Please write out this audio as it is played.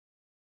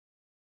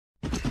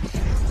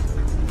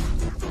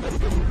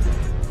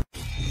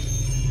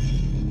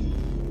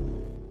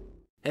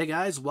Hey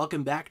guys,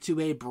 welcome back to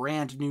a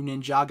brand new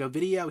Ninjago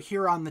video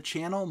here on the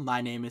channel.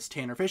 My name is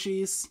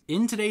TannerFishies.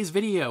 In today's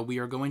video, we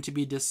are going to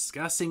be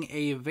discussing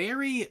a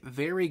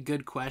very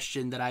good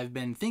question that I've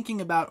been thinking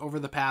about over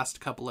the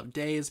past couple of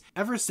days,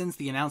 ever since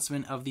the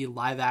announcement of the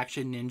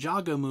live-action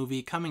Ninjago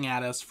movie coming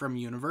at us from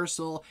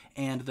Universal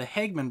and the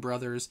Hagman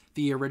brothers,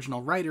 the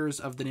original writers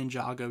of the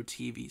Ninjago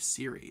TV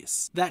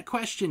series. That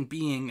question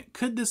being,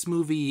 could this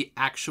movie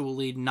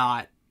actually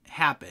not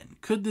happen?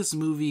 Could this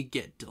movie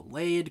get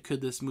delayed?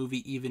 Could this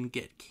movie even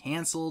get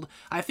canceled?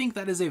 I think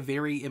that is a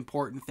very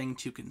important thing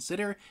to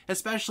consider,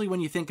 especially when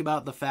you think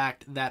about the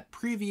fact that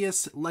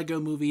previous LEGO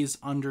movies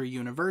under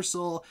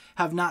Universal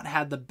have not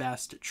had the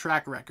best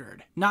track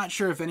record. Not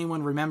sure if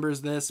anyone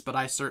remembers this, but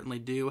I certainly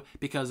do,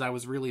 because I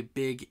was really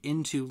big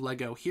into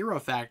LEGO Hero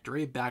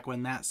Factory back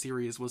when that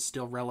series was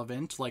still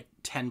relevant, like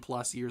 10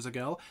 plus years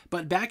ago.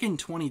 But back in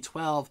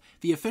 2012,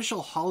 the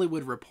official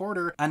Hollywood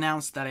Reporter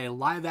announced that a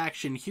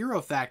live-action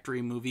Hero Factory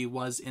movie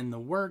was in the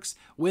works,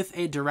 with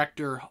a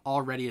director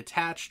already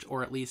attached,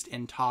 or at least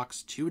in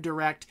talks to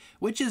direct,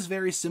 which is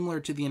very similar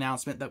to the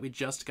announcement that we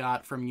just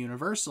got from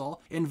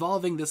Universal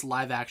involving this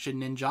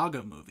live-action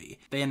Ninjago movie.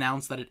 They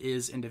announced that it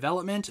is in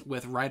development,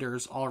 with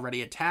writers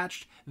already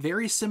attached,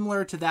 very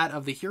similar to that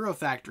of the Hero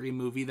Factory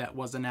movie that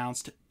was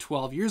announced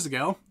 12 years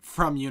ago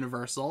from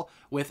Universal,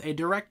 with a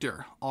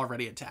director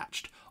already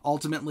attached.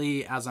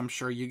 Ultimately, as I'm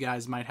sure you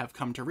guys might have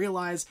come to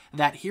realize,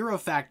 that Hero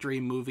Factory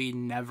movie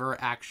never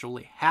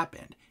actually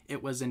happened.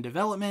 It was in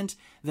development,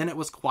 then it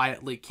was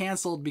quietly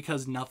canceled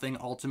because nothing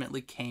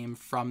ultimately came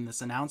from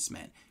this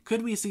announcement.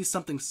 Could we see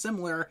something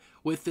similar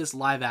with this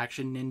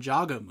live-action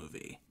Ninjago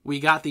movie? We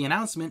got the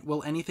announcement,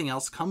 will anything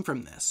else come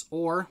from this?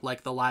 Or,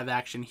 like the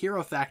live-action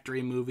Hero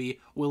Factory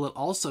movie, will it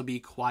also be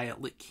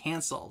quietly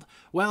canceled?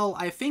 Well,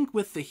 I think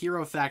with the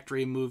Hero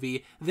Factory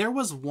movie, there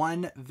was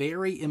one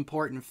very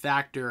important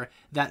factor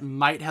that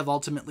might have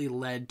ultimately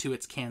led to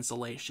its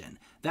cancellation.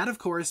 That, of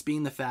course,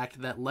 being the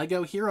fact that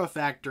LEGO Hero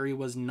Factory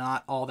was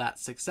not all that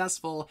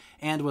successful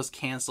and was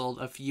canceled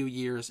a few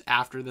years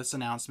after this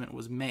announcement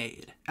was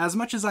made. As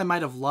much as I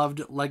might have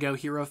loved LEGO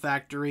Hero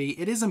Factory,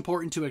 it is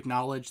important to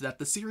acknowledge that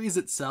the series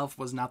itself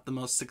was not the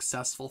most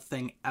successful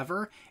thing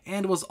ever,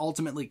 and was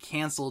ultimately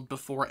canceled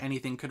before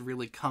anything could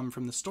really come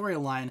from the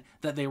storyline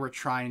that they were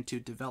trying to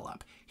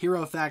develop.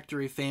 Hero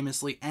Factory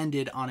famously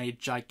ended on a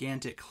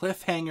gigantic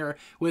cliffhanger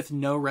with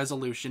no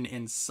resolution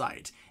in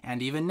sight.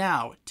 And even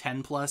now,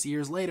 10 plus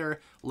years later,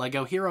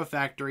 LEGO Hero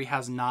Factory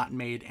has not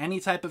made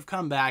any type of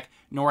comeback,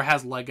 nor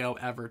has LEGO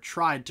ever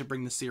tried to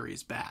bring the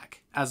series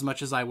back. As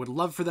much as I would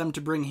love for them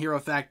to bring Hero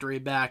Factory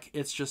back,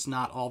 it's just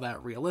not all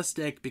that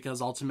realistic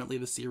because ultimately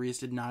the series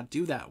did not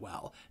do that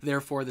well.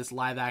 Therefore, this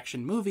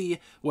live-action movie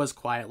was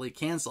quietly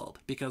canceled,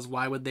 because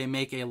why would they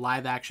make a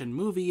live-action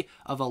movie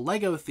of a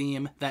LEGO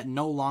theme that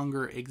no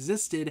longer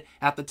existed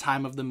at the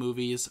time of the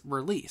movie's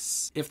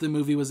release? If the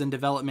movie was in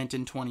development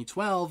in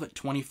 2012,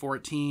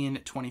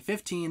 2014,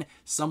 2015,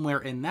 somewhere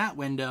in that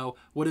window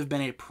would have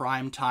been a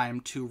prime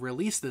time to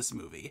release this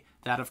movie.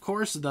 That, of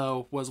course,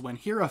 though, was when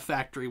Hero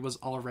Factory was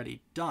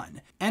already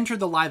done. Enter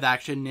the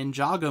live-action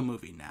Ninjago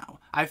movie now.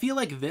 I feel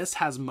like this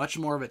has much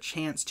more of a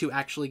chance to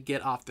actually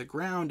get off the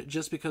ground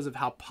just because of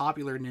how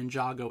popular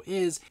Ninjago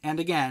is, and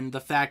again, the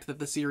fact that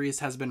the series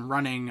has been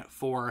running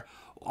for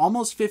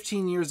almost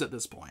 15 years at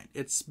this point.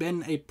 It's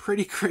been a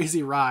pretty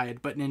crazy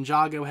ride, but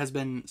Ninjago has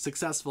been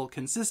successful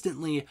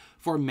consistently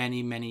for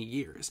many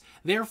years.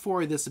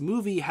 Therefore, this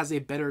movie has a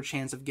better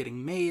chance of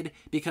getting made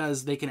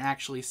because they can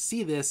actually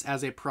see this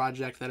as a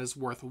project that is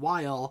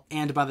worthwhile,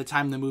 and by the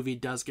time the movie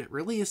does get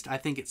released, I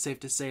think it's safe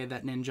to say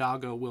that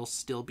Ninjago will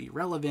still be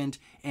relevant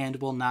and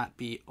will not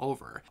be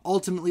over.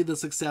 Ultimately, the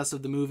success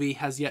of the movie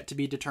has yet to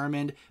be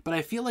determined, but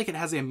I feel like it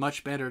has a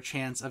much better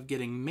chance of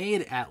getting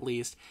made, at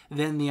least,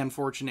 than the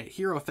unfortunate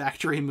Hero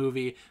Factory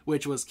movie,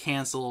 which was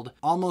canceled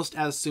almost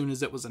as soon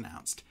as it was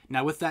announced.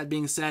 Now, with that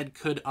being said,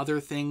 could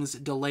other things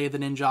delay the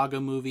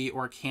Ninjago movie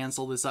or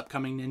cancel this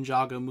upcoming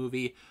Ninjago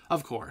movie?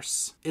 Of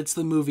course. It's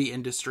the movie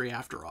industry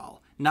after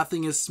all.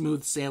 Nothing is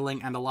smooth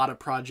sailing, and a lot of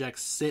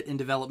projects sit in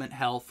development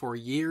hell for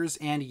years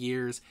and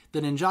years. The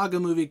Ninjago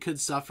movie could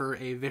suffer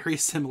a very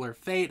similar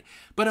fate,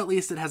 but at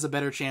least it has a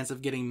better chance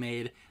of getting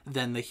made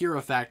than the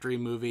Hero Factory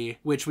movie,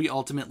 which we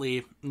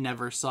ultimately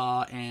never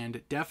saw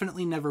and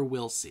definitely never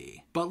will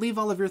see. But leave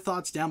all of your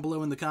thoughts down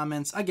below in the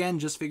comments. Again,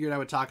 just figured I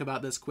would talk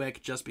about this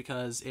quick just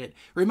because it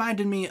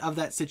reminded me of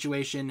that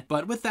situation.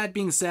 But with that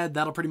being said,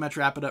 that'll pretty much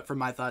wrap it up for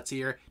my thoughts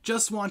here.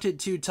 Just wanted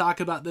to talk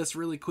about this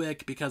really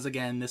quick because,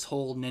 again, this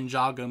whole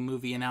Ninjago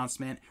movie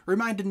announcement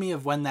reminded me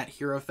of when that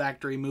Hero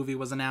Factory movie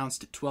was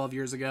announced 12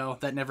 years ago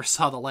that never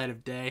saw the light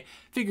of day.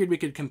 Figured we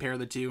could compare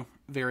the two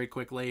very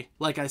quickly.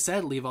 Like I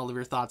said, leave all of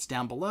your thoughts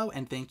down below,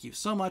 and thank you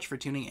so much for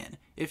tuning in.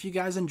 If you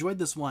guys enjoyed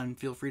this one,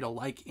 feel free to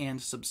like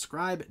and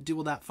subscribe, do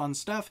all that fun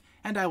stuff,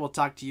 and I will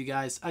talk to you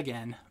guys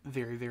again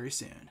very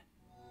soon.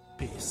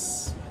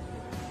 Peace.